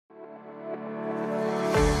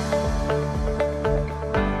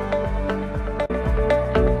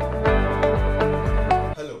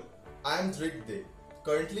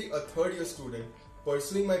currently a third year student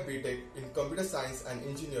pursuing my B.Tech in Computer Science and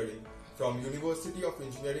Engineering from University of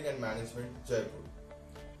Engineering and Management, Jaipur.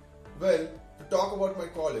 Well, to talk about my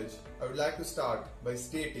college, I would like to start by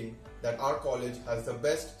stating that our college has the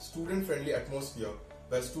best student-friendly atmosphere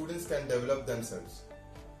where students can develop themselves.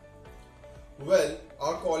 Well,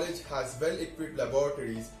 our college has well-equipped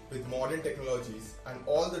laboratories with modern technologies and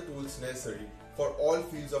all the tools necessary for all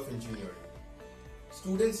fields of engineering.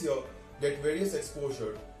 Students here get various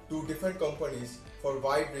exposure to different companies for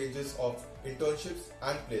wide ranges of internships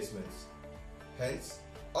and placements. Hence,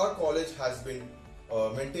 our college has been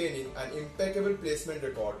maintaining an impeccable placement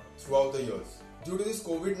record throughout the years. Due to this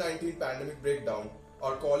COVID-19 pandemic breakdown,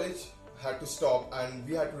 our college had to stop and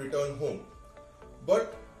we had to return home.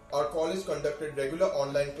 But our college conducted regular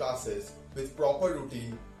online classes with proper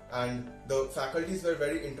routine, and the faculties were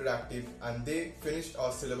very interactive and they finished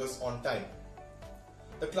our syllabus on time.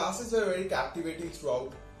 The classes were very captivating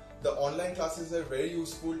throughout. The online classes were very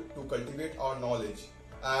useful to cultivate our knowledge,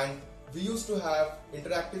 and we used to have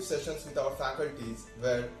interactive sessions with our faculties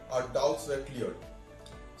where our doubts were cleared.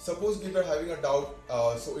 Suppose we were having a doubt,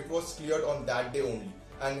 so it was cleared on that day only,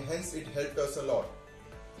 and hence it helped us a lot.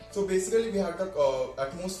 So basically we had the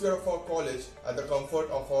atmosphere of our college at the comfort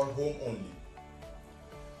of our home only.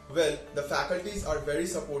 Well, the faculties are very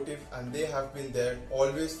supportive and they have been there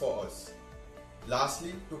always for us.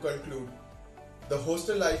 Lastly, to conclude, the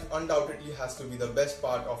hostel life undoubtedly has to be the best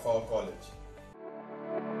part of our college.